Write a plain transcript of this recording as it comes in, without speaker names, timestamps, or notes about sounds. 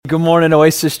Good morning,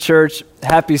 Oasis Church.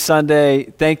 Happy Sunday.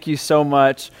 Thank you so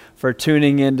much for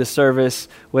tuning in to service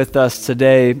with us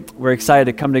today. We're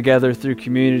excited to come together through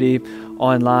community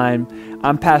online.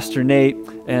 I'm Pastor Nate,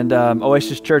 and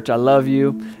Oasis Church, I love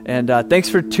you. And thanks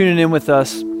for tuning in with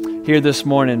us here this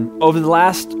morning. Over the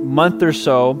last month or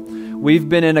so, we've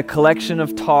been in a collection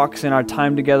of talks in our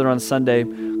time together on Sunday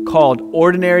called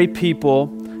Ordinary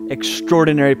People,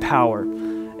 Extraordinary Power.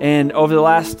 And over the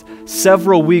last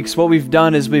several weeks, what we've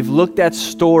done is we've looked at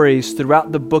stories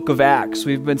throughout the book of Acts.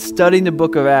 We've been studying the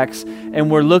book of Acts, and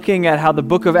we're looking at how the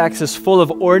book of Acts is full of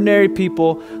ordinary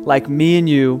people like me and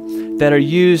you that are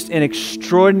used in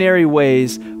extraordinary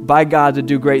ways by God to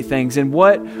do great things. And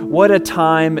what a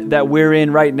time that we're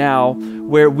in right now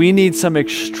where we need some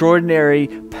extraordinary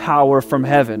power from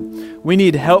heaven. We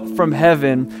need help from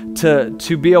heaven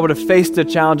to be able to face the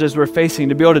challenges we're facing,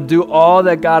 to be able to do all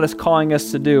that God is calling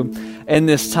us to do in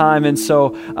this time. And so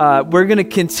we're going to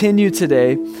continue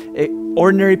today,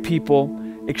 ordinary people,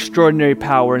 extraordinary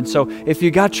power. And so if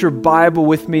you got your Bible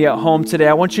with me at home today,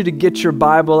 I want you to get your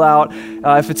Bible out.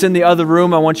 If it's in the other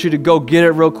room, I want you to go get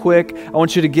it real quick. I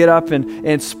want you to get up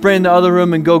and sprint in the other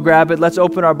room and go grab it. Let's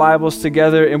open our Bibles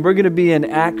together. And we're going to be in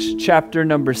Acts chapter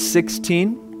number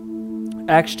 16.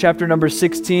 Acts chapter number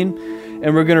 16.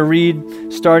 And we're going to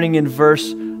read starting in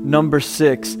verse number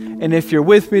 6. And if you're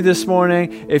with me this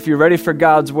morning, if you're ready for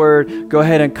God's word, go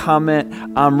ahead and comment,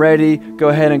 I'm ready. Go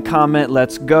ahead and comment,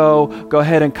 let's go. Go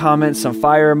ahead and comment some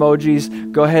fire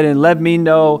emojis. Go ahead and let me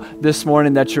know this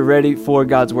morning that you're ready for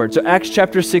God's word. So Acts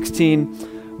chapter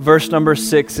 16, verse number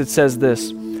 6, it says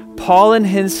this: Paul and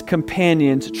his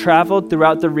companions traveled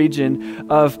throughout the region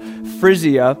of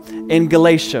Phrygia and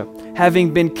Galatia,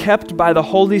 having been kept by the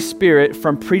Holy Spirit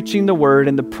from preaching the word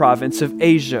in the province of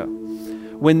Asia.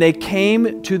 When they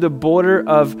came to the border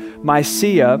of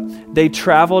Mysia, they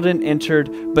traveled and entered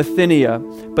Bithynia,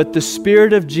 but the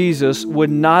Spirit of Jesus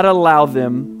would not allow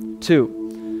them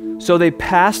to. So they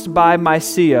passed by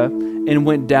Mysia and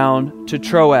went down to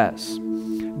Troas.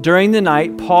 During the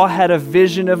night, Paul had a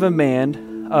vision of a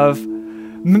man of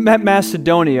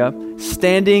Macedonia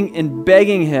standing and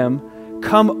begging him,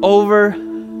 "Come over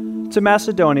to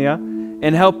Macedonia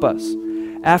and help us."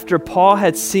 After Paul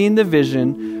had seen the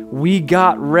vision, we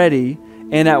got ready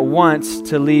and at once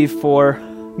to leave for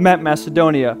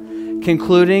Macedonia,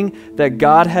 concluding that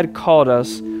God had called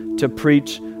us to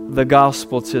preach the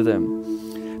gospel to them.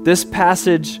 This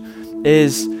passage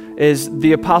is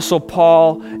the Apostle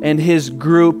Paul and his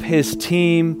group, his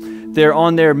team. They're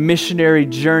on their missionary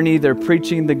journey. They're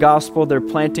preaching the gospel. They're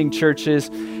planting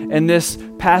churches. And this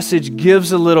passage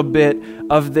gives a little bit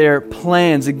of their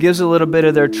plans. It gives a little bit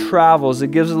of their travels.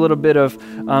 It gives a little bit of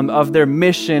their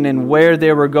mission and where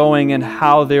they were going and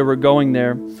how they were going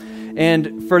there.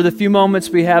 And for the few moments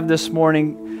we have this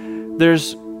morning,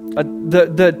 there's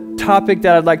the topic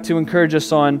that I'd like to encourage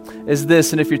us on is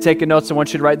this. And if you're taking notes, I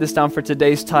want you to write this down for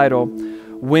today's title: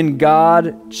 When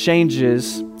God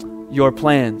Changes Your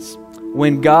Plans.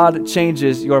 When God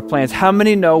changes your plans. How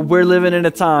many know we're living in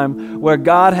a time where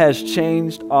God has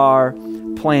changed our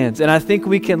plans? And I think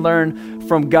we can learn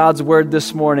from God's word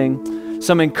this morning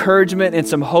some encouragement and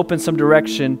some hope and some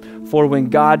direction for when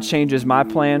God changes my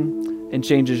plan and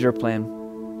changes your plan.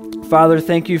 Father,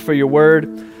 thank you for your word.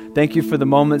 Thank you for the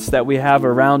moments that we have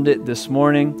around it this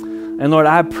morning. And Lord,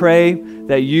 I pray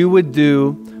that you would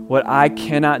do what I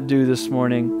cannot do this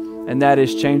morning, and that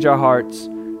is change our hearts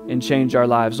and change our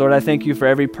lives. Lord, I thank you for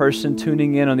every person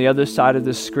tuning in on the other side of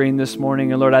the screen this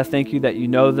morning. And Lord, I thank you that you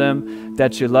know them,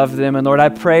 that you love them. And Lord, I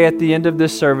pray at the end of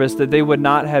this service that they would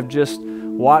not have just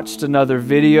watched another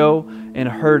video and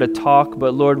heard a talk,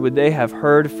 but Lord, would they have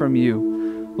heard from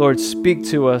you? Lord, speak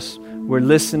to us. We're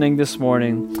listening this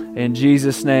morning. In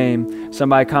Jesus' name,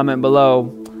 somebody comment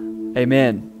below,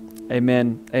 amen,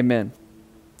 amen, amen.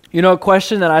 You know, a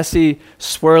question that I see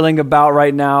swirling about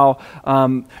right now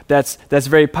that's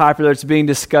very popular, it's being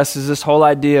discussed, is this whole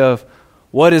idea of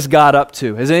what is God up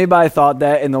to? Has anybody thought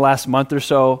that in the last month or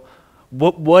so?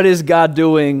 What is God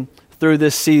doing through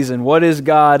this season? What is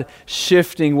God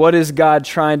shifting? What is God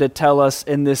trying to tell us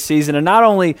in this season? And not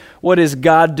only what is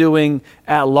God doing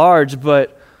at large,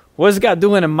 but what is God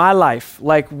doing in my life?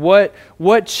 Like what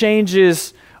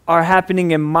changes are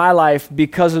happening in my life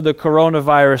because of the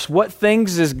coronavirus? What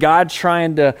things is God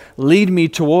trying to lead me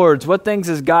towards? What things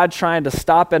is God trying to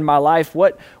stop in my life?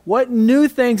 What new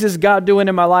things is God doing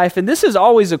in my life? And this is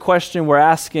always a question we're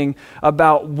asking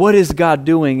about, what is God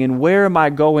doing and where am I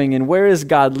going and where is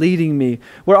God leading me?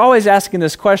 We're always asking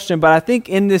this question, but I think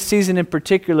in this season in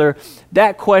particular,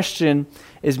 that question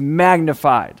is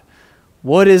magnified.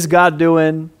 What is God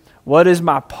doing? What is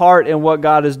my part in what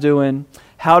God is doing?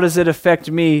 How does it affect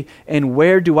me? And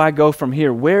where do I go from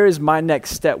here? Where is my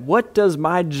next step? What does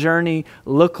my journey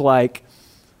look like?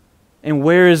 And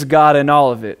where is God in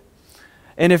all of it?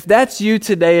 And if that's you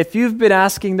today, if you've been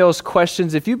asking those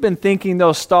questions, if you've been thinking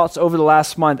those thoughts over the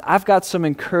last month, I've got some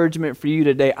encouragement for you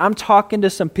today. I'm talking to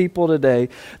some people today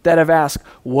that have asked,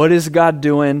 what is God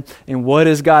doing and what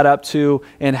is God up to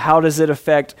and how does it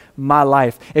affect my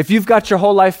life? If you've got your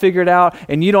whole life figured out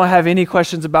and you don't have any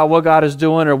questions about what God is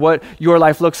doing or what your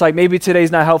life looks like, maybe today's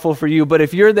not helpful for you. But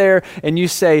if you're there and you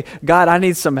say, God, I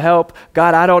need some help.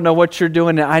 God, I don't know what you're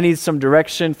doing and I need some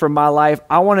direction for my life.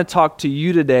 I want to talk to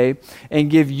you today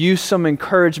and give you some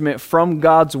encouragement from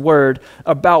God's word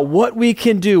about what we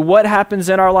can do, what happens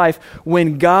in our life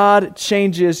when God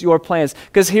changes your plans.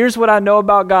 Because here's what I know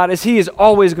about God is he is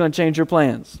always going to change your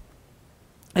plans.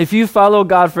 If you follow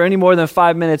God for any more than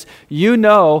 5 minutes, you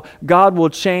know God will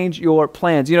change your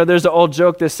plans. You know, there's an old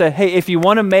joke that said, hey, if you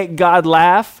want to make God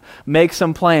laugh, make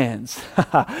some plans.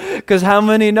 Because how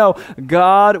many know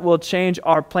God will change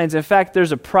our plans? In fact,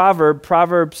 there's a proverb,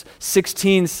 Proverbs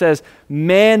 16 says,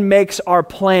 man makes our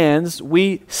plans,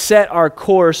 we set our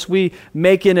course, we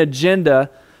make an agenda,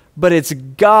 but it's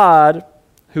God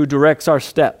who directs our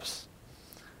steps.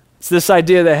 It's this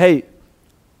idea that, hey,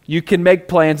 you can make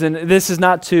plans, and this is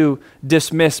not to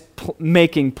dismiss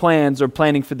making plans or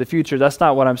planning for the future. That's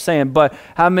not what I'm saying. But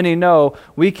how many know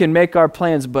we can make our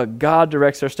plans, but God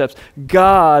directs our steps?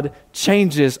 God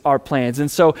changes our plans. And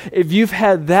so if you've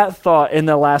had that thought in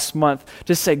the last month,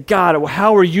 just say, God,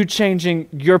 how are you changing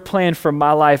your plan for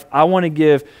my life? I want to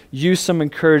give you some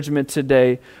encouragement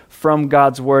today from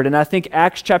God's word. And I think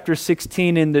Acts chapter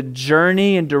 16 in the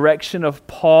journey and direction of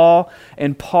Paul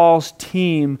and Paul's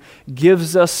team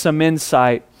gives us some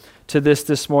insight to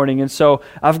this morning. And so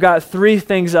I've got 3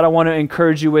 things that I want to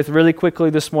encourage you with really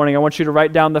quickly this morning. I want you to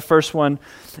write down the first one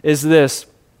is this.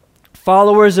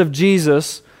 Followers of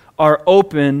Jesus are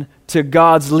open to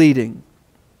God's leading.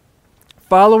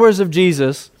 Followers of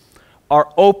Jesus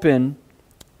are open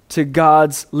to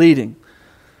God's leading.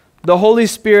 The Holy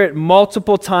Spirit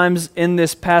multiple times in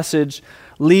this passage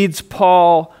leads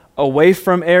Paul away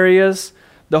from areas.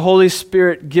 The Holy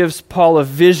Spirit gives Paul a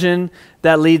vision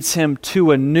that leads him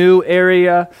to a new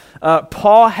area.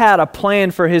 Paul had a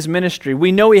plan for his ministry.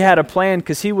 We know he had a plan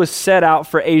because he was set out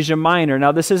for Asia Minor.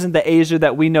 Now, this isn't the Asia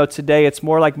that we know today. It's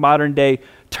more like modern day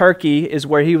Turkey is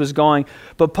where he was going.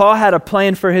 But Paul had a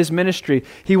plan for his ministry.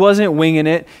 He wasn't winging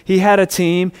it. He had a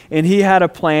team and he had a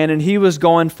plan and he was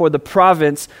going for the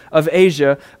province of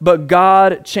Asia. But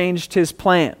God changed his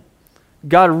plan.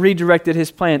 God redirected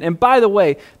his plan. And by the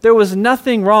way, there was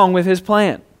nothing wrong with his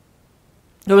plan.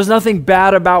 There was nothing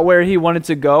bad about where he wanted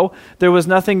to go. There was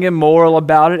nothing immoral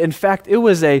about it. In fact, it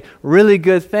was a really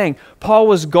good thing. Paul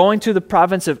was going to the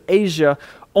province of Asia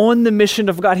on the mission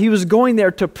of God. He was going there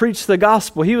to preach the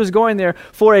gospel. He was going there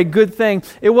for a good thing.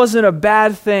 It wasn't a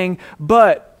bad thing,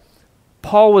 but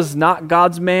Paul was not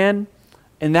God's man,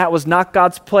 and that was not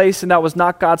God's place, and that was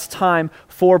not God's time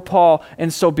for Paul.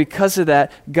 And so because of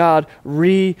that, God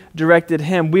redirected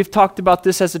him. We've talked about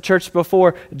this as a church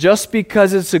before. Just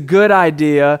because it's a good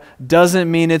idea doesn't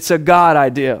mean it's a God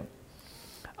idea.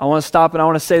 I want to stop and I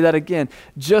want to say that again.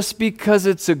 Just because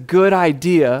it's a good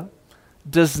idea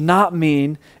does not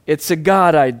mean it's a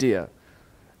God idea.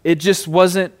 It just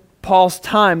wasn't Paul's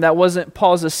time. That wasn't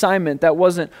Paul's assignment. That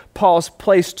wasn't Paul's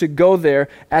place to go there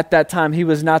at that time. He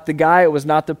was not the guy. It was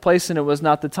not the place, and it was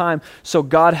not the time. So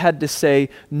God had to say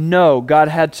no. God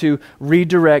had to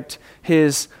redirect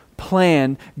his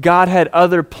plan. God had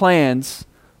other plans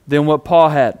than what Paul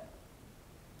had.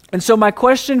 And so my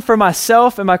question for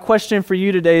myself and my question for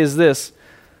you today is this.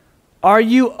 Are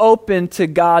you open to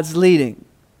God's leading?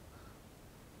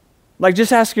 Like,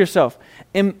 just ask yourself,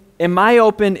 am I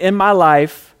open in my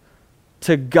life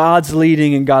to God's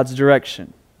leading and God's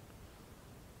direction?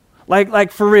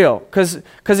 Like for real. Because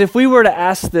if we were to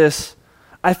ask this,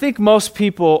 I think most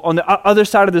people on the other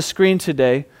side of the screen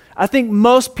today, I think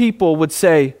most people would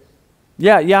say,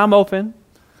 yeah, I'm open.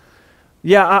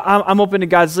 Yeah, I'm open to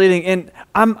God's leading. And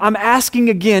I'm asking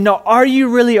again, no, are you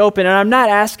really open? And I'm not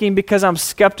asking because I'm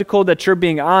skeptical that you're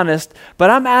being honest, but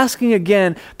I'm asking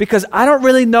again because I don't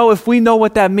really know if we know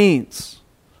what that means.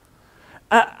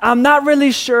 I'm not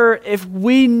really sure if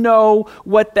we know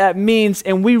what that means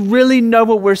and we really know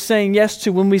what we're saying yes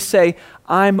to when we say,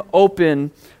 I'm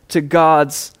open to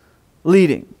God's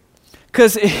leading.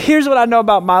 Because here's what I know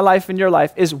about my life and your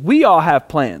life is we all have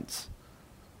plans.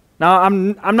 Now,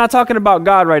 I'm not talking about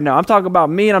God right now. I'm talking about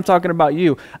me and I'm talking about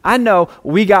you. I know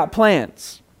we got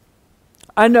plans.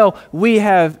 I know we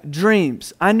have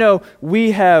dreams. I know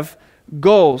we have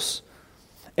goals.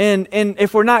 And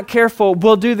if we're not careful,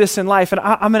 we'll do this in life. And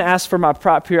I'm going to ask for my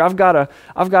prop here. I've got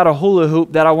a hula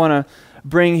hoop that I want to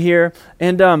bring here.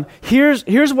 And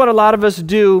here's what a lot of us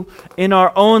do in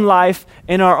our own life,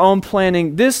 in our own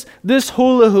planning. This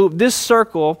hula hoop, this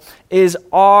circle is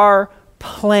our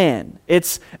plan.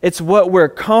 It's what we're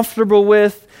comfortable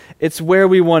with. It's where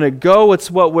we want to go.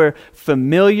 It's what we're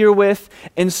familiar with.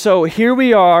 And so here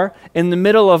we are in the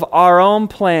middle of our own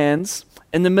plans,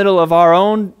 in the middle of our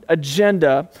own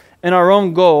agenda and our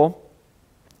own goal.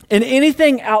 And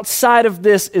anything outside of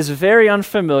this is very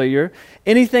unfamiliar.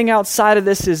 Anything outside of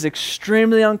this is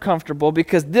extremely uncomfortable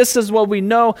because this is what we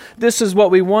know. This is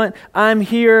what we want. I'm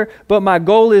here, but my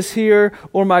goal is here,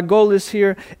 or my goal is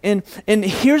here. And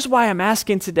here's why I'm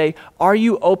asking today, are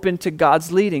you open to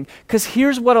God's leading? Because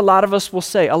here's what a lot of us will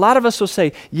say. A lot of us will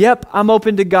say, yep, I'm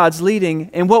open to God's leading.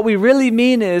 And what we really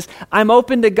mean is, I'm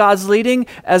open to God's leading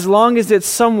as long as it's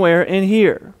somewhere in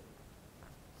here.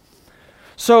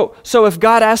 So if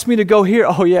God asked me to go here,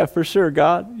 oh yeah, for sure,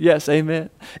 God. Yes,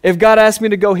 amen. If God asked me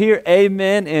to go here,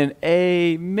 amen and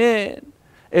amen.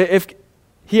 If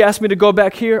he asked me to go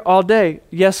back here all day,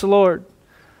 yes, Lord.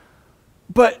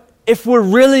 But if we're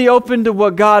really open to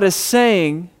what God is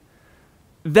saying,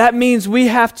 that means we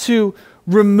have to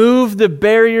remove the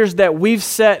barriers that we've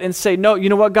set and say, no, you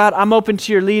know what, God, I'm open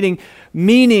to your leading,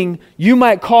 meaning you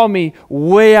might call me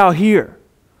way out here.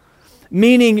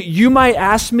 Meaning you might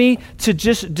ask me to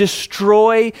just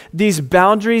destroy these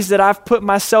boundaries that I've put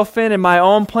myself in my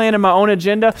own plan and my own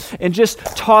agenda, and just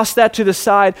toss that to the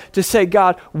side to say,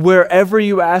 God, wherever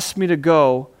you ask me to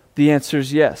go, the answer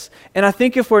is yes. And I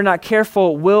think if we're not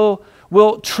careful,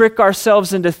 we'll trick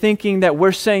ourselves into thinking that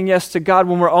we're saying yes to God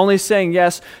when we're only saying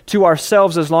yes to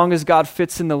ourselves as long as God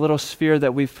fits in the little sphere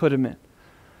that we've put him in.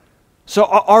 So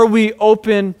are we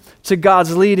open to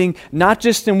God's leading, not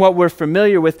just in what we're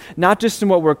familiar with, not just in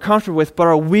what we're comfortable with, but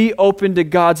are we open to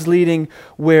God's leading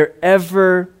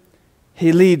wherever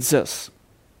he leads us?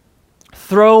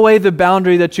 Throw away the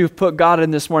boundary that you've put God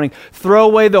in this morning. Throw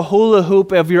away the hula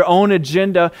hoop of your own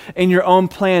agenda and your own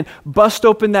plan. Bust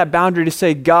open that boundary to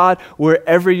say, God,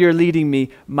 wherever you're leading me,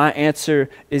 my answer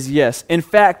is yes. In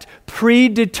fact,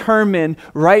 predetermine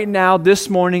right now, this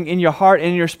morning, in your heart and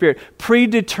in your spirit,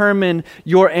 predetermine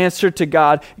your answer to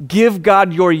God. Give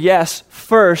God your yes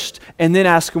first, and then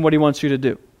ask him what he wants you to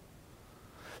do.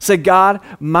 Say, God,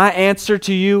 my answer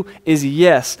to you is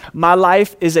yes. My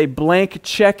life is a blank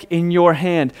check in your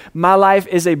hand. My life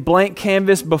is a blank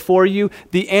canvas before you.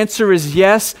 The answer is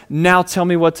yes. Now tell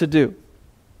me what to do.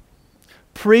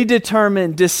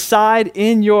 Predetermine, decide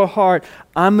in your heart,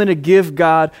 I'm going to give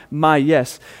God my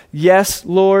yes. Yes,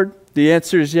 Lord, the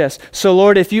answer is yes. So,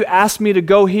 Lord, if you ask me to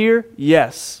go here,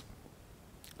 yes.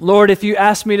 Lord, if you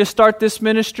ask me to start this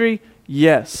ministry,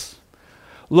 yes.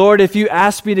 Lord, if you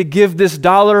ask me to give this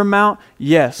dollar amount,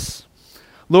 yes.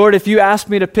 Lord, if you ask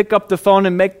me to pick up the phone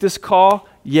and make this call,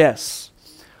 yes.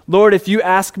 Lord, if you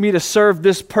ask me to serve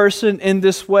this person in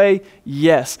this way,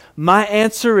 yes. My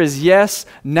answer is yes.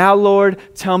 Now, Lord,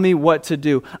 tell me what to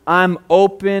do. I'm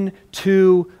open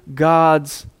to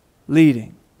God's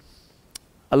leading.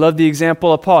 I love the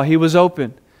example of Paul. He was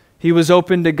open. He was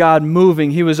open to God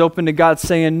moving. He was open to God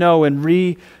saying no and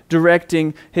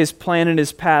redirecting his plan and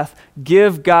his path.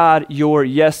 Give God your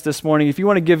yes this morning. If you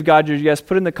want to give God your yes,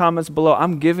 put in the comments below,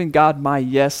 I'm giving God my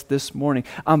yes this morning.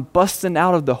 I'm busting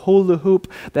out of the hula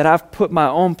hoop that I've put my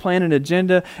own plan and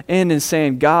agenda in and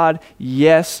saying, God,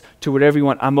 yes to whatever you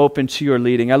want. I'm open to your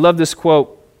leading. I love this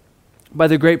quote by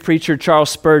the great preacher Charles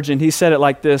Spurgeon. He said it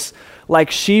like this: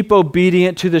 like sheep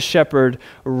obedient to the shepherd,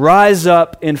 rise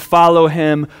up and follow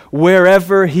him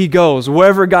wherever he goes.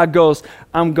 Wherever God goes,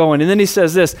 I'm going. And then he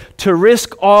says this: to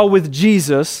risk all with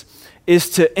Jesus is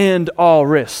to end all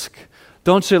risk.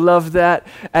 Don't you love that?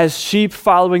 As sheep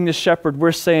following the shepherd,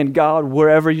 we're saying, God,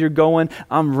 wherever you're going,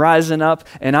 I'm rising up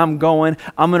and I'm going.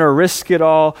 I'm going to risk it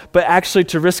all. But actually,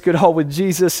 to risk it all with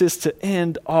Jesus is to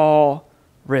end all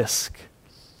risk.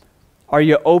 Are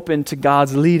you open to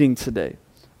God's leading today?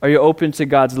 Are you open to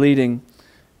God's leading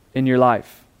in your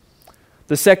life?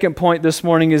 The second point this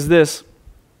morning is this: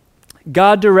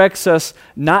 God directs us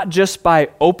not just by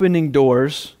opening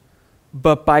doors,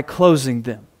 but by closing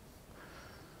them.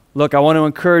 Look, I want to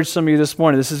encourage some of you this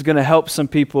morning. This is going to help some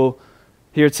people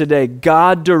here today.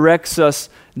 God directs us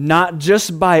not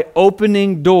just by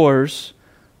opening doors,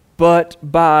 but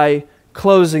by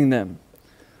closing them.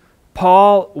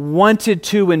 Paul wanted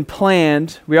to and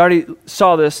planned, we already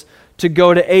saw this, to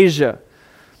go to Asia.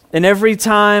 And every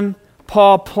time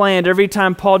Paul planned, every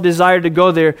time Paul desired to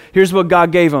go there, here's what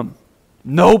God gave him.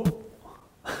 Nope.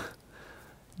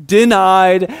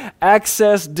 denied,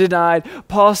 access denied.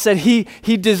 Paul said he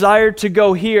desired to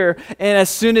go here, and as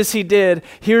soon as he did,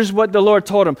 here's what the Lord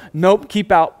told him. Nope,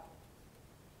 keep out.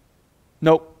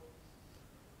 Nope.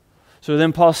 So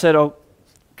then Paul said,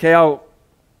 okay, I'll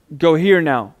go here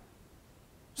now.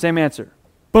 Same answer.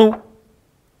 Boom.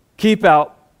 Keep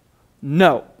out.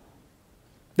 No.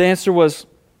 The answer was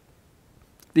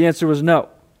no.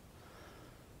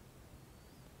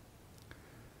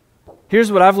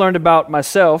 Here's what I've learned about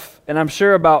myself, and I'm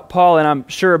sure about Paul, and I'm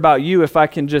sure about you, if I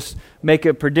can just make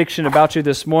a prediction about you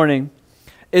this morning,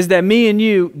 is that me and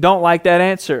you don't like that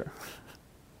answer.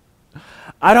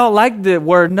 I don't like the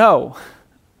word no.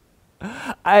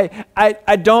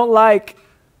 I don't like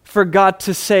for God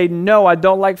to say no. I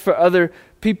don't like for other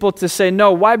people to say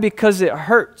no. Why? Because it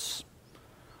hurts.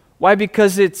 Why?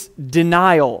 Because it's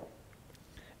denial.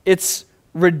 It's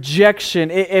rejection.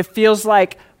 It feels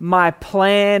like my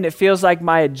plan, it feels like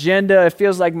my agenda, it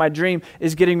feels like my dream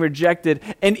is getting rejected.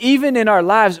 And even in our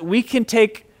lives, we can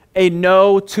take a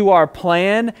no to our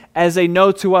plan as a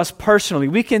no to us personally.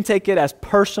 We can take it as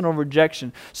personal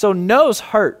rejection. So no's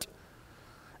hurt.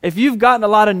 If you've gotten a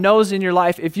lot of no's in your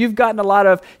life, if you've gotten a lot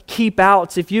of keep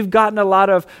outs, if you've gotten a lot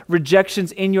of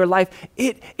rejections in your life,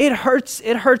 it hurts.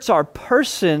 It hurts our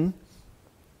person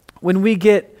when we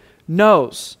get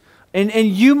no's. And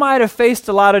you might have faced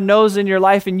a lot of no's in your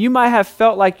life, and you might have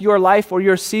felt like your life or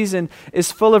your season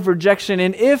is full of rejection.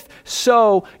 And if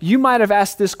so, you might have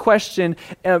asked this question.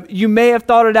 You may have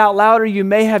thought it out loud, or you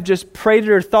may have just prayed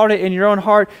it or thought it in your own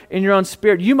heart, in your own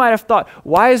spirit. You might have thought,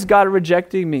 why is God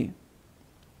rejecting me?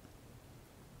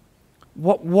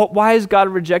 Why is God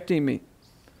rejecting me?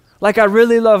 Like, I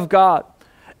really love God,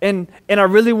 and I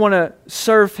really want to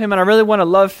serve Him, and I really want to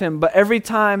love Him, but every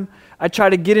time I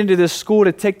try to get into this school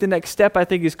to take the next step I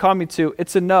think He's called me to,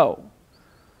 it's a no.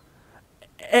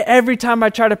 Every time I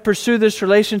try to pursue this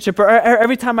relationship, or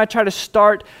every time I try to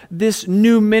start this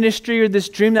new ministry or this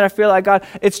dream that I feel like God,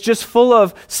 it's just full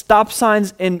of stop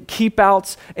signs and keep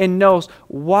outs and no's.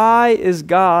 Why is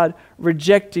God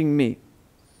rejecting me?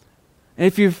 And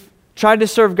if you've tried to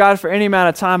serve God for any amount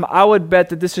of time, I would bet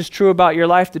that this is true about your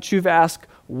life, that you've asked,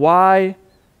 why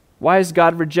is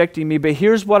God rejecting me? But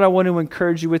here's what I want to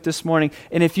encourage you with this morning.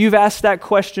 And if you've asked that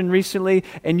question recently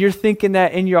and you're thinking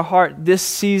that in your heart this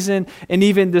season and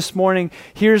even this morning,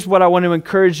 here's what I want to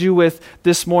encourage you with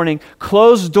this morning.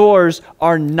 Closed doors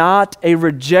are not a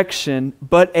rejection,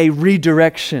 but a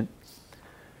redirection.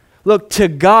 Look, to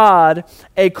God,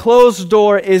 a closed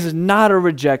door is not a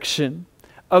rejection.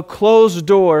 A closed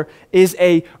door is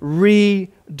a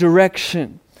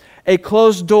redirection. A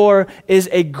closed door is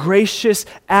a gracious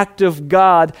act of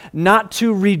God, not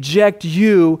to reject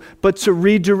you, but to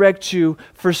redirect you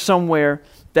for somewhere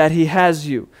that He has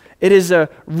you. It is a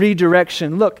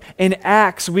redirection. Look, in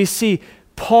Acts, we see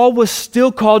Paul was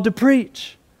still called to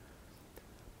preach.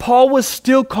 Paul was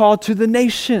still called to the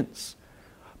nations.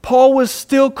 Paul was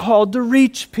still called to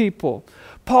reach people.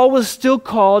 Paul was still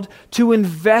called to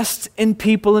invest in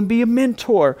people and be a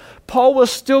mentor. Paul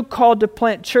was still called to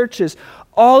plant churches.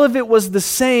 All of it was the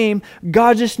same.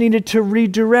 God just needed to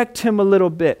redirect him a little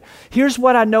bit. Here's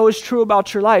what I know is true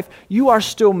about your life. You are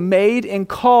still made and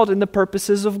called in the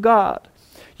purposes of God.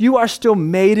 You are still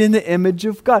made in the image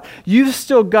of God. You've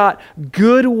still got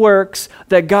good works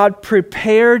that God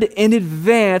prepared in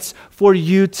advance for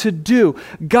you to do.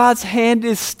 God's hand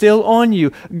is still on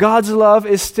you. God's love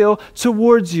is still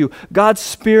towards you. God's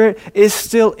Spirit is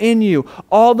still in you.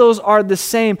 All those are the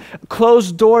same.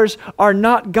 Closed doors are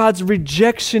not God's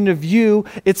rejection of you.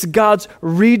 It's God's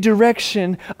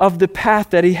redirection of the path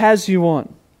that He has you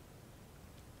on.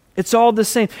 It's all the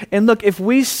same. And look, if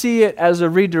we see it as a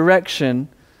redirection,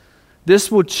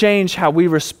 this will change how we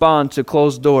respond to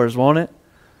closed doors, won't it?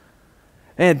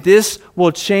 And this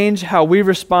will change how we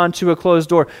respond to a closed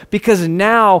door. Because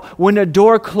now, when a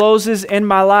door closes in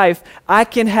my life, I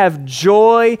can have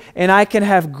joy and I can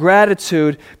have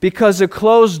gratitude, because a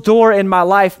closed door in my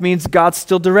life means God's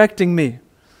still directing me.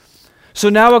 So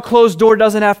now a closed door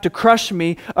doesn't have to crush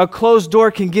me. A closed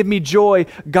door can give me joy.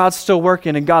 God's still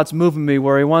working and God's moving me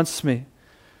where He wants me.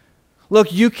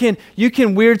 Look, you can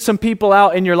weird some people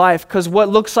out in your life, because what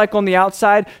looks like on the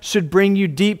outside should bring you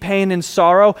deep pain and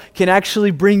sorrow can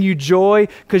actually bring you joy,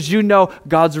 because you know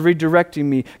God's redirecting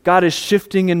me. God is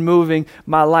shifting and moving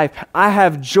my life. I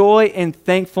have joy and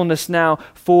thankfulness now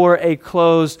for a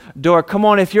closed door. Come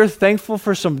on, if you're thankful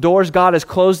for some doors God has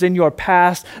closed in your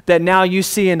past that now you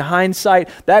see in hindsight,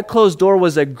 that closed door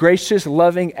was a gracious,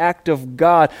 loving act of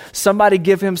God. Somebody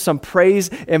give Him some praise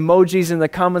emojis in the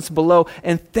comments below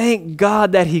and thank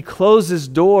God that he closes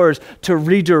doors to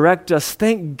redirect us.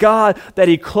 Thank God that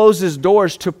he closes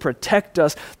doors to protect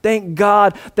us. Thank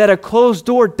God that a closed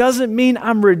door doesn't mean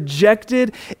I'm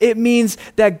rejected. It means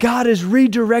that God is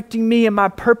redirecting me and my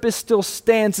purpose still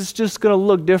stands. It's just going to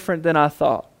look different than I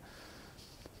thought.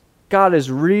 God is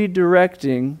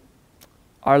redirecting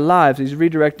our lives. He's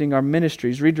redirecting our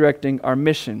ministry. He's redirecting our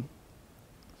mission.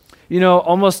 You know,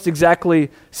 almost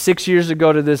exactly 6 years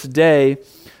ago to this day,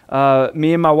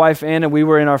 me and my wife Anna, we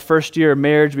were in our first year of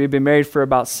marriage. We had been married for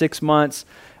about 6 months,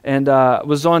 and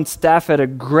was on staff at a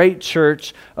great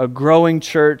church, a growing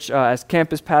church, as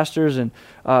campus pastors, and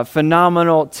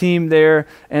phenomenal team there.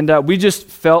 And we just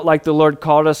felt like the Lord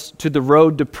called us to the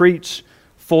road to preach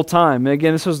full time. And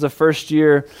again, this was the first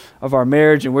year of our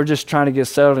marriage, and we're just trying to get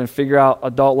settled and figure out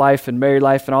adult life and married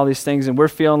life and all these things. And we're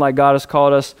feeling like God has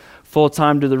called us full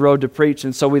time to the road to preach.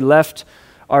 And so we left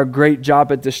our great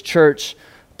job at this church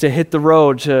to hit the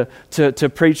road to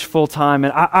preach full time.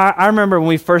 And I remember when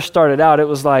we first started out, it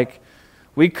was like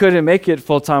we couldn't make it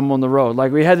full time on the road.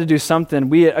 Like we had to do something.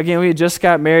 We had just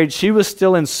got married. She was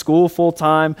still in school full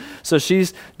time, so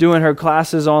she's doing her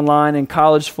classes online in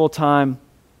college full time.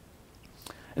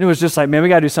 And it was just like, man, we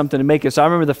got to do something to make it. So I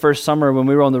remember the first summer when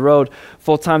we were on the road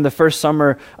full time, the first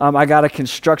summer, I got a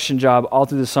construction job all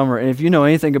through the summer. And if you know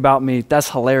anything about me, that's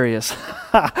hilarious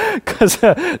because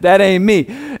that ain't me.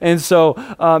 And so,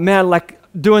 man, like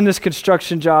doing this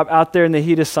construction job out there in the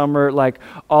heat of summer, like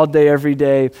all day, every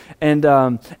day. And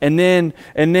then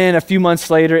a few months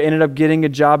later, ended up getting a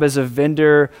job as a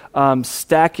vendor,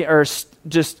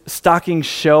 just stocking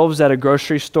shelves at a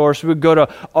grocery store. So we would go to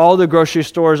all the grocery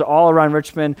stores all around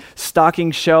Richmond, stocking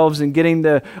shelves and getting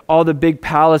all the big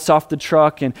pallets off the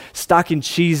truck and stocking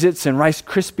Cheez-Its and Rice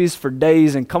Krispies for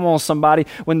days. And come on, somebody,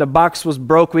 when the box was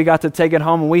broke, we got to take it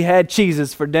home and we had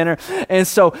Cheez-Its for dinner. And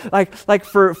so like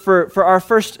for our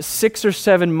first 6 or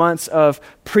 7 months of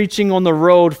preaching on the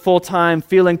road full time,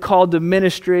 feeling called to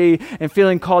ministry and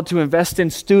feeling called to invest in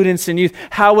students and youth,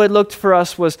 how it looked for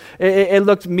us was, it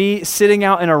looked me sitting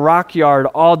out in a rock yard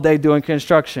all day doing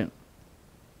construction.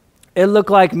 It looked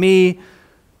like me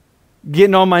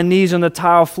getting on my knees on the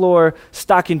tile floor,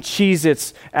 stocking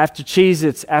Cheez-Its after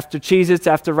Cheez-Its after Cheez-Its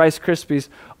after Rice Krispies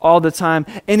all the time.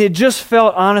 And it just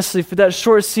felt, honestly, for that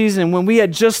short season when we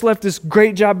had just left this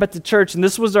great job at the church and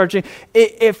this was our dream,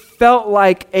 it felt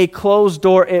like a closed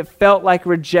door. It felt like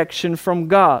rejection from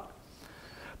God.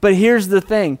 But here's the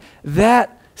thing.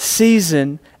 That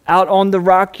season out on the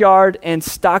rock yard and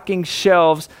stocking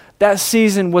shelves, that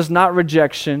season was not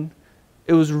rejection.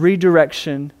 It was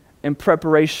redirection and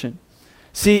preparation.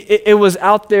 See, it was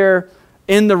out there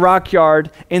in the rock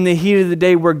yard in the heat of the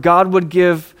day where God would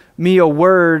give me a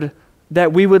word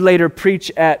that we would later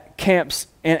preach at camps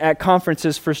and at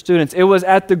conferences for students. It was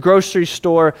at the grocery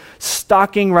store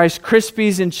stocking Rice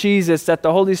Krispies and Cheez-Its that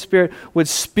the Holy Spirit would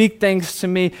speak things to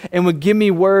me and would give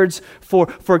me words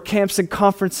for camps and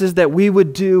conferences that we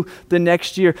would do the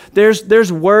next year.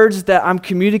 There's words that I'm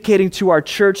communicating to our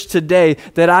church today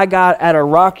that I got at a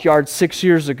rock yard 6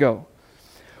 years ago.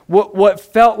 What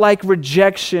felt like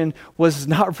rejection was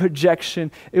not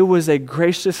rejection. It was a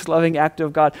gracious, loving act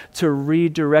of God to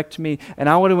redirect me. And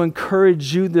I want to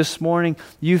encourage you this morning.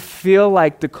 You feel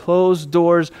like the closed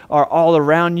doors are all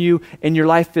around you and your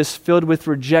life is filled with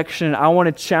rejection. I want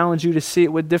to challenge you to see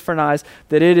it with different eyes,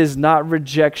 that it is not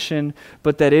rejection,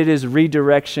 but that it is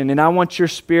redirection. And I want your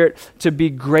spirit to be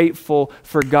grateful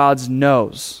for God's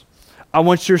no's. I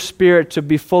want your spirit to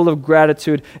be full of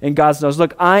gratitude in God's no's.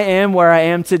 Look, I am where I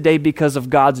am today because of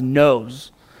God's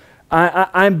no's.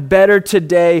 I'm better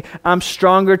today. I'm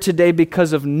stronger today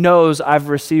because of no's I've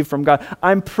received from God.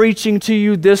 I'm preaching to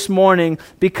you this morning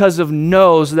because of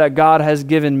no's that God has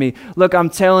given me. Look, I'm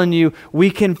telling you,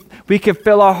 we can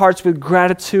fill our hearts with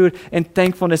gratitude and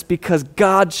thankfulness because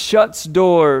God shuts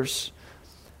doors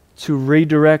to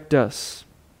redirect us.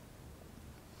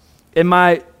 In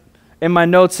my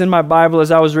notes in my Bible, as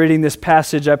I was reading this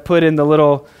passage, I put in the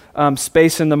little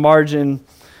space in the margin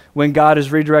when God is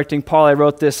redirecting Paul. I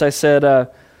wrote this. I said,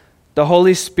 the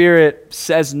Holy Spirit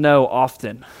says no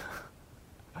often.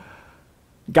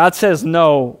 God says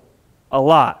no a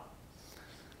lot.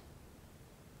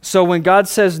 So when God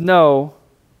says no,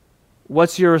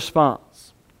 what's your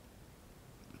response?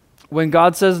 When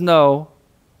God says no,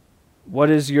 what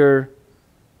is your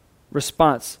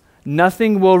response?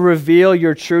 Nothing will reveal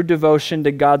your true devotion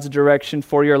to God's direction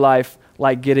for your life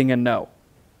like getting a no.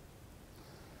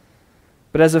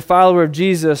 But as a follower of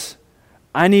Jesus,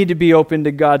 I need to be open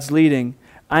to God's leading.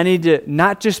 I need to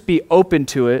not just be open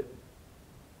to it,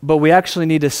 but we actually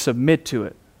need to submit to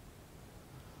it.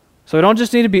 So we don't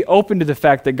just need to be open to the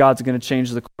fact that God's going to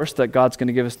change the course, that God's going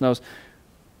to give us no's.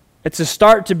 It's a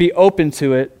start to be open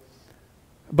to it,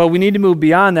 but we need to move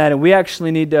beyond that, and we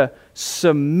actually need to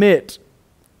submit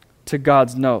to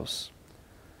God's no's.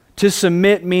 To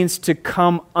submit means to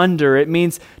come under. It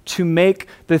means to make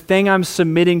the thing I'm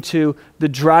submitting to the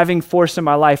driving force in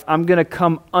my life. I'm going to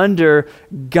come under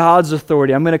God's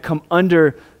authority. I'm going to come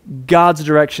under God's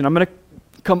direction. I'm going to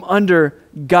come under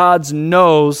God's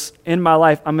no's in my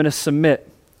life. I'm going to submit.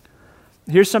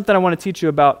 Here's something I want to teach you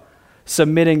about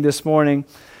submitting this morning.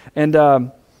 And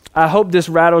I hope this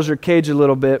rattles your cage a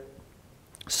little bit.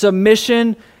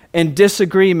 Submission and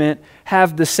disagreement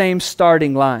have the same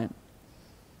starting line.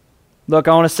 Look,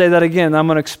 I want to say that again. I'm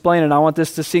going to explain it. I want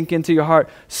this to sink into your heart.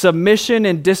 Submission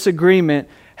and disagreement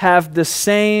have the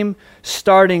same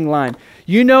starting line.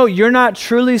 You know, you're not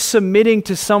truly submitting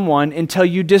to someone until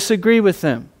you disagree with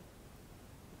them.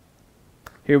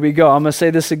 Here we go. I'm going to say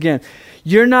this again.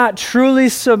 You're not truly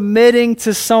submitting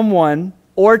to someone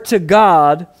or to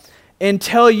God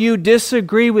until you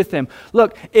disagree with them.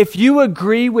 Look, if you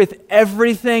agree with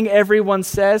everything everyone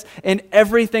says and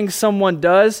everything someone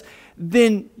does,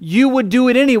 then you would do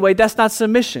it anyway. That's not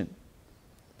submission.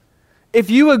 If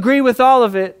you agree with all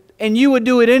of it and you would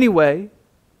do it anyway,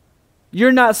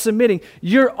 you're not submitting.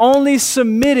 You're only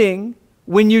submitting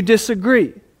when you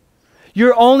disagree.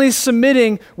 You're only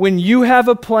submitting when you have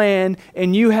a plan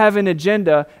and you have an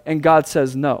agenda and God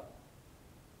says no.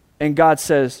 And God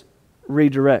says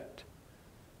redirect.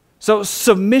 So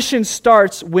submission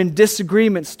starts when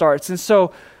disagreement starts. And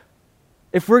so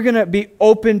if we're going to be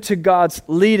open to God's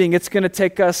leading, it's going to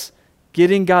take us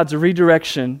getting God's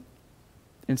redirection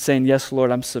and saying, yes,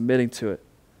 Lord, I'm submitting to it.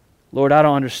 Lord, I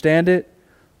don't understand it.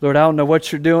 Lord, I don't know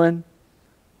what you're doing.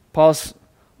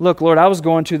 Look, Lord, I was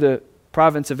going to the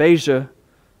province of Asia,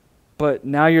 but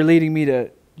now you're leading me to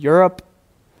Europe.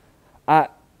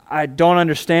 I don't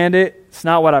understand it. It's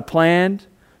not what I planned.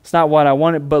 It's not what I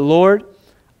wanted. But Lord,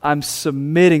 I'm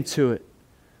submitting to it.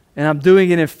 And I'm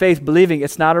doing it in faith, believing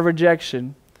it's not a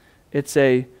rejection. It's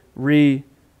a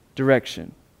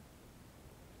redirection.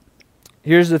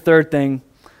 Here's the third thing,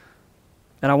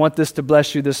 and I want this to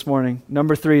bless you this morning.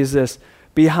 Number 3 is this.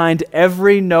 Behind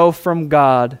every no from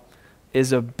God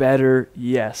is a better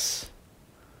yes.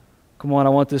 Come on, I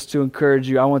want this to encourage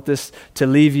you. I want this to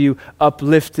leave you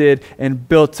uplifted and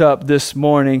built up this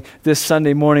morning, this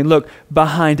Sunday morning. Look,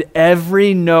 behind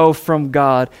every no from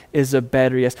God is a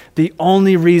better yes. The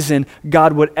only reason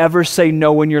God would ever say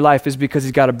no in your life is because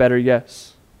He's got a better yes.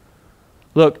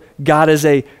 Look, God is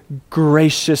a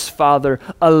gracious Father,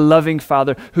 a loving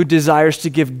Father who desires to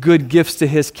give good gifts to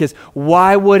His kids.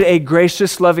 Why would a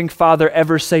gracious, loving Father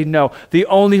ever say no? The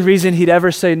only reason He'd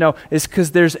ever say no is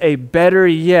because there's a better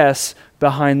yes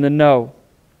behind the no.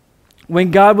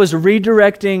 When God was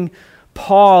redirecting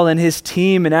Paul and his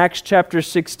team in Acts chapter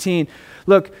 16,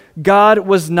 look, God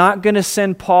was not going to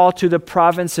send Paul to the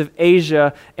province of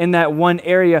Asia in that one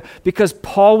area because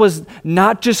Paul was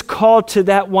not just called to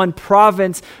that one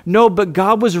province. No, but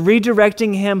God was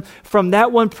redirecting him from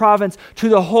that one province to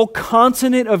the whole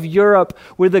continent of Europe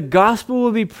where the gospel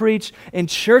will be preached and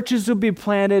churches will be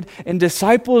planted and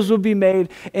disciples will be made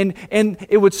and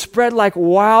it would spread like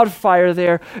wildfire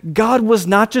there. God was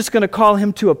not just going to call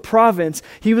him to a province.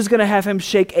 He was going to have him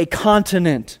shake a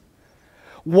continent.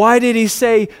 Why did he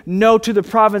say no to the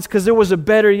province? Because there was a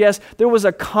better yes. There was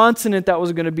a continent that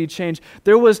was going to be changed.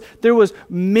 There was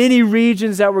many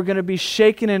regions that were going to be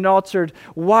shaken and altered.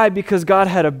 Why? Because God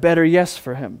had a better yes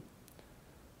for him.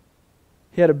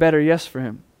 He had a better yes for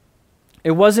him.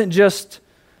 It wasn't just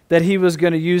that he was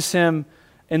going to use him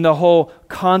in the whole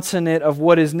continent of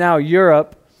what is now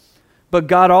Europe, but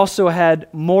God also had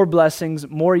more blessings,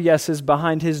 more yeses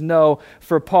behind his no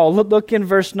for Paul. Look in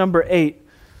verse number 8.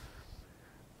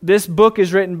 This book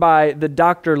is written by the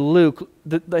Dr. Luke.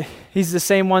 He's the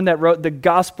same one that wrote the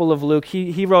Gospel of Luke.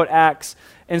 He wrote Acts.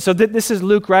 And so this is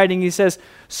Luke writing. He says,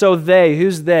 so they,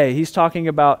 who's they? He's talking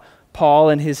about Paul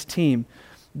and his team.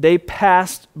 They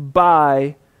passed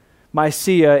by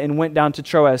Mysia and went down to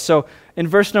Troas. So in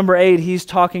verse number 8, he's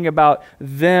talking about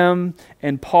them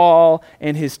and Paul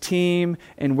and his team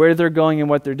and where they're going and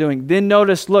what they're doing. Then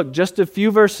notice, look, just a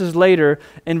few verses later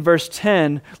in verse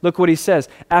 10, look what he says.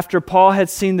 After Paul had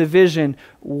seen the vision,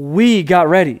 we got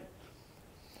ready.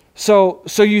 So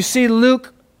you see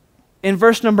Luke in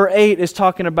verse number 8 is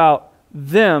talking about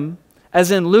them,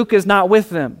 as in Luke is not with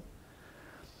them.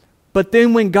 But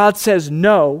then when God says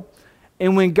no,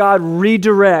 and when God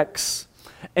redirects,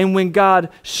 and when God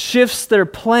shifts their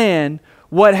plan,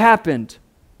 what happened?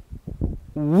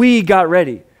 We got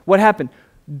ready. What happened?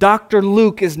 Dr.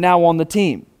 Luke is now on the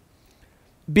team.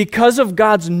 because of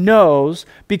God's no's,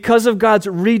 because of God's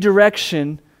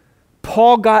redirection,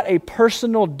 Paul got a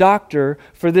personal doctor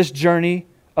for this journey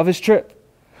of his trip.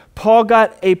 Paul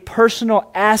got a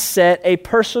personal asset, a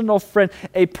personal friend,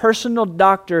 a personal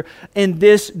doctor in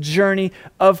this journey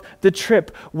of the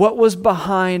trip. What was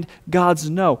behind God's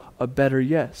no? A better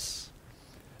yes.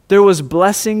 There was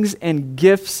blessings and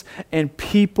gifts and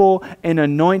people and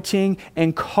anointing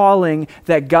and calling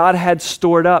that God had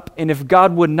stored up. And if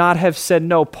God would not have said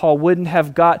no, Paul wouldn't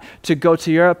have got to go to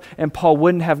Europe, and Paul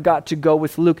wouldn't have got to go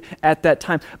with Luke at that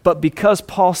time. But because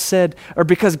God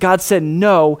said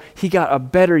no, he got a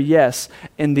better yes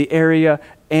in the area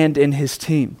and in his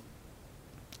team.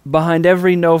 Behind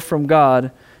every no from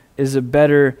God is a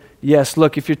better yes.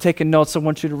 Look, if you're taking notes, I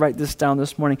want you to write this down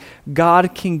this morning.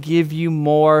 God can give you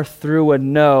more through a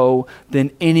no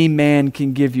than any man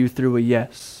can give you through a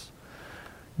yes.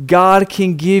 God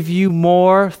can give you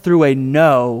more through a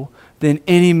no than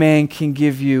any man can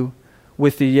give you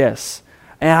with a yes.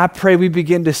 And I pray we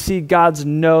begin to see God's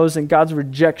no's and God's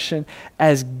rejection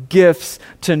as gifts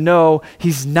to know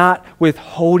he's not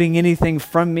withholding anything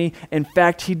from me. In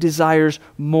fact, he desires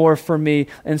more for me.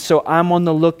 And so I'm on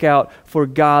the lookout for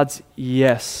God's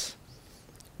yes.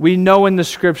 We know in the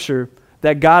scripture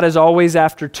that God is always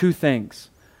after two things.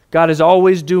 God is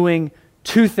always doing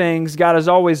two things. God is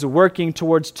always working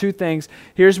towards two things.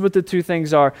 Here's what the two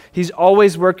things are. He's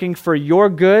always working for your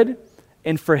good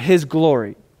and for his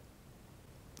glory.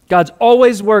 God's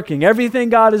always working. Everything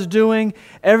God is doing,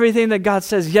 everything that God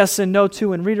says yes and no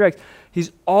to and redirects,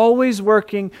 he's always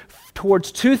working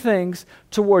towards two things,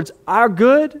 towards our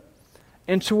good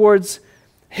and towards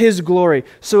his glory.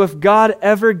 So if God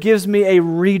ever gives me a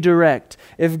redirect,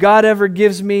 if God ever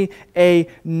gives me a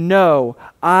no,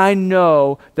 I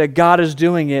know that God is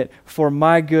doing it for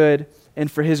my good and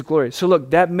for his glory. So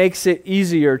look, that makes it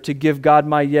easier to give God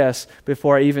my yes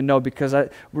before I even know, because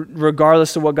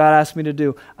regardless of what God asks me to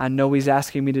do, I know he's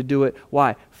asking me to do it.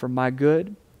 Why? For my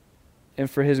good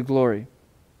and for his glory.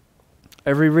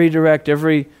 Every redirect,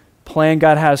 every plan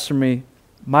God has for me,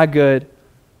 my good,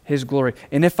 his glory.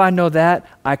 And if I know that,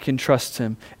 I can trust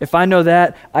him. If I know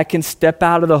that, I can step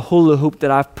out of the hula hoop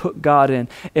that I've put God in.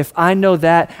 If I know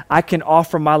that, I can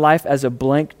offer my life as a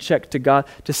blank check to God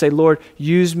to say, Lord,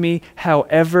 use me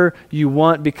however you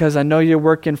want, because I know you're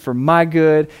working for my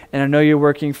good and I know you're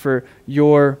working for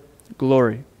your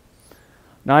glory.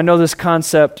 Now, I know this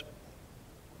concept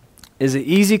is an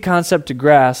easy concept to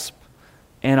grasp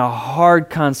and a hard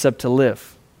concept to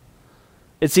live.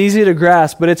 It's easy to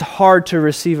grasp, but it's hard to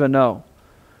receive a no.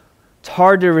 It's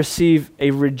hard to receive a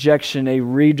rejection, a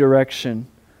redirection.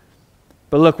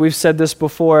 But look, we've said this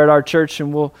before at our church,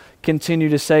 and we'll continue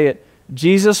to say it.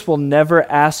 Jesus will never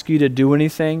ask you to do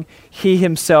anything he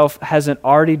himself hasn't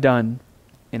already done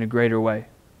in a greater way.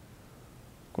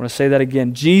 I want to say that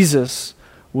again. Jesus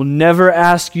will never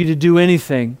ask you to do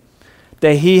anything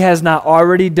that he has not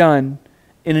already done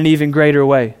in an even greater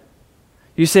way.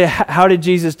 You say, how did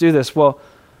Jesus do this? Well,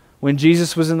 when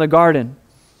Jesus was in the garden,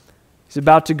 he's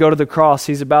about to go to the cross.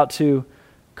 He's about to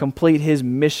complete his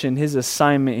mission, his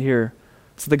assignment here.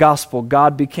 It's the gospel.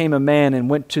 God became a man and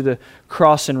went to the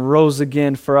cross and rose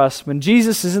again for us. When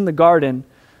Jesus is in the garden,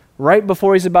 right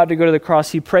before he's about to go to the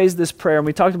cross, he prays this prayer, and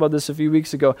we talked about this a few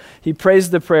weeks ago. He prays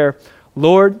the prayer,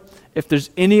 Lord, if there's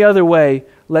any other way,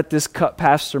 let this cup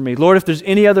pass through me. Lord, if there's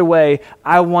any other way,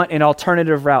 I want an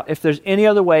alternative route. If there's any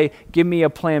other way, give me a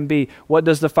plan B. What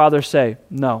does the Father say?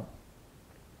 No.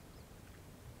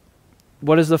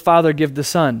 What does the Father give the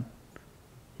Son?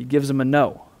 He gives him a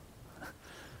no.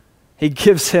 He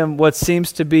gives him what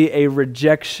seems to be a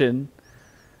rejection.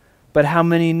 But how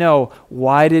many know?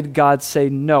 Why did God say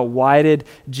no? Why did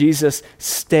Jesus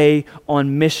stay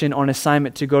on mission, on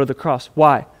assignment to go to the cross?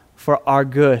 Why? For our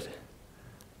good.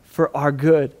 For our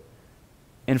good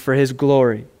and for his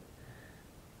glory.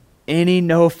 Any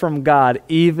no from God,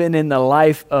 even in the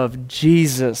life of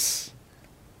Jesus,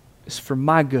 is for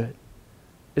my good.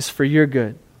 It's for your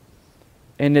good.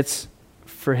 And it's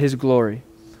for his glory.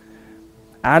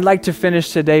 I'd like to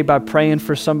finish today by praying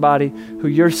for somebody who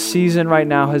your season right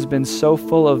now has been so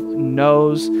full of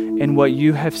no's and what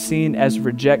you have seen as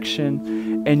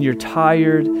rejection, and you're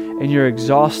tired and you're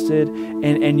exhausted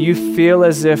and you feel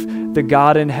as if the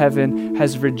God in heaven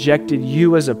has rejected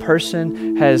you as a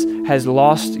person, has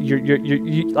lost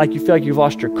like you feel like you've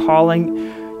lost your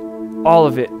calling, all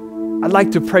of it. I'd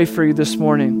like to pray for you this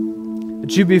morning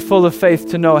that you be full of faith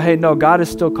to know, hey, no, God is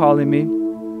still calling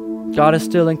me. God is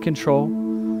still in control.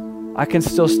 I can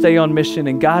still stay on mission,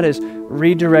 and God is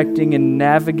redirecting and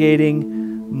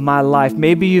navigating my life.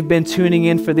 Maybe you've been tuning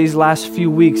in for these last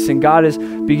few weeks and God is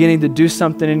beginning to do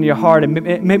something in your heart. And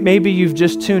maybe you've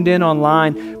just tuned in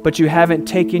online, but you haven't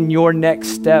taken your next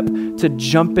step to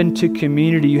jump into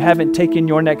community. You haven't taken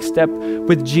your next step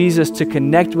with Jesus to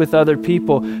connect with other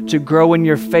people, to grow in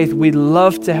your faith. We'd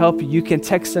love to help you. You can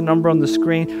text the number on the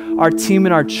screen. Our team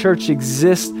in our church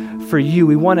exists for you.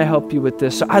 We want to help you with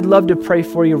this. So I'd love to pray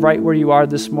for you right where you are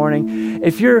this morning.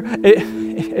 If you're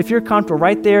comfortable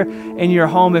right there in your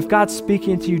home, if God's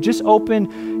speaking to you, just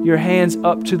open your hands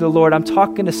up to the Lord. I'm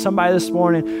talking to somebody this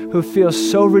morning who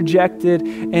feels so rejected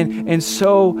and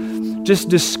so just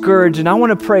discouraged. And I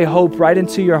want to pray hope right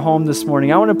into your home this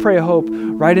morning. I want to pray hope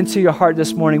right into your heart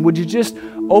this morning. Would you just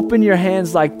open your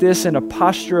hands like this in a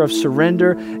posture of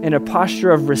surrender, in a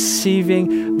posture of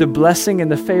receiving the blessing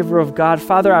and the favor of God?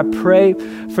 Father, I pray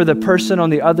for the person on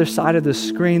the other side of the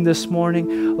screen this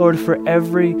morning. Lord, for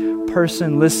every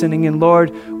person listening. And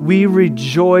Lord, we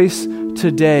rejoice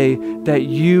today that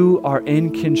you are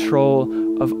in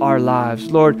control of our lives.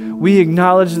 Lord, we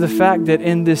acknowledge the fact that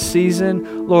in this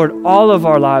season, Lord, all of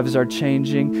our lives are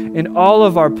changing and all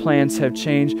of our plans have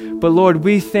changed. But Lord,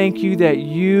 we thank you that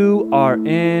you are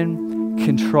in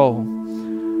control.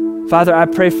 Father, I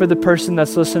pray for the person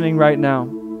that's listening right now.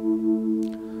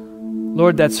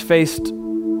 Lord, that's faced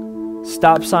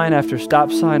stop sign after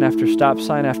stop sign after stop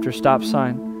sign after stop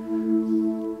sign.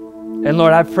 And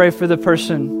Lord, I pray for the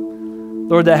person,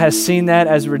 Lord, that has seen that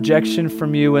as rejection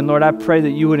from you. And Lord, I pray that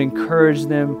you would encourage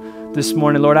them this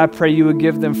morning. Lord, I pray you would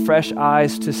give them fresh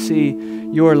eyes to see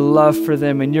your love for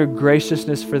them and your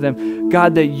graciousness for them.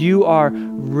 God, that you are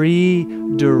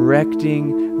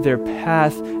redirecting their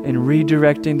path and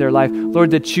redirecting their life. Lord,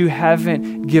 that you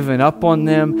haven't given up on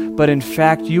them, but in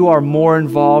fact, you are more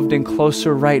involved and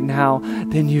closer right now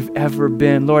than you've ever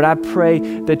been. Lord, I pray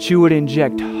that you would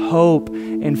inject hope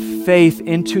and faith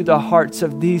into the hearts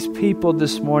of these people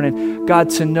this morning.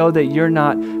 God, to know that you're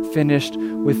not finished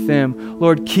with them.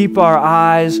 Lord, keep our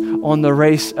eyes on the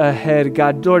race ahead.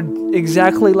 God, Lord,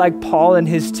 exactly like Paul and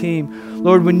his team,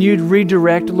 Lord, when you'd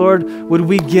redirect, Lord, would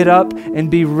we get up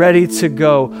and be ready to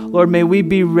go? Lord, may we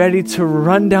be ready to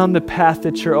run down the path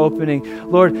that you're opening.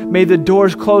 Lord, may the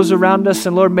doors close around us,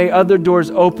 and Lord, may other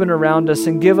doors open around us,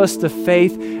 and give us the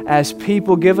faith as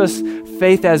people, give us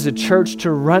faith as a church to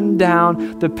run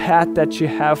down the path that you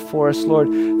have for us. Lord,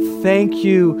 thank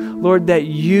you, Lord, that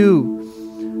you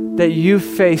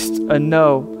faced a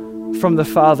no from the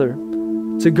Father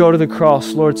to go to the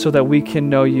cross, Lord, so that we can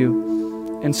know you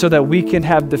and so that we can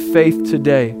have the faith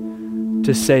today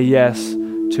to say yes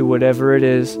to whatever it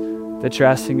is that you're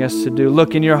asking us to do.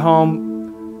 Look, in your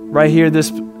home right here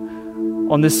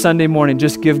on this Sunday morning,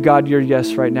 just give God your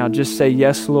yes right now. Just say,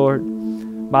 yes, Lord.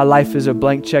 My life is a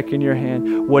blank check in your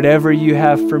hand. Whatever you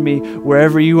have for me,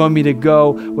 wherever you want me to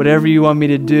go, whatever you want me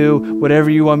to do, whatever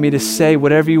you want me to say,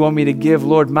 whatever you want me to give,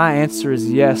 Lord, my answer is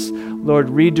yes. Lord,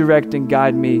 redirect and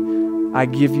guide me. I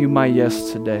give you my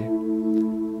yes today.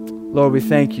 Lord, we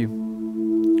thank you.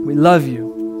 We love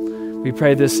you. We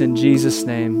pray this in Jesus'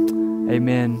 name.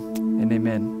 Amen and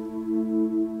amen.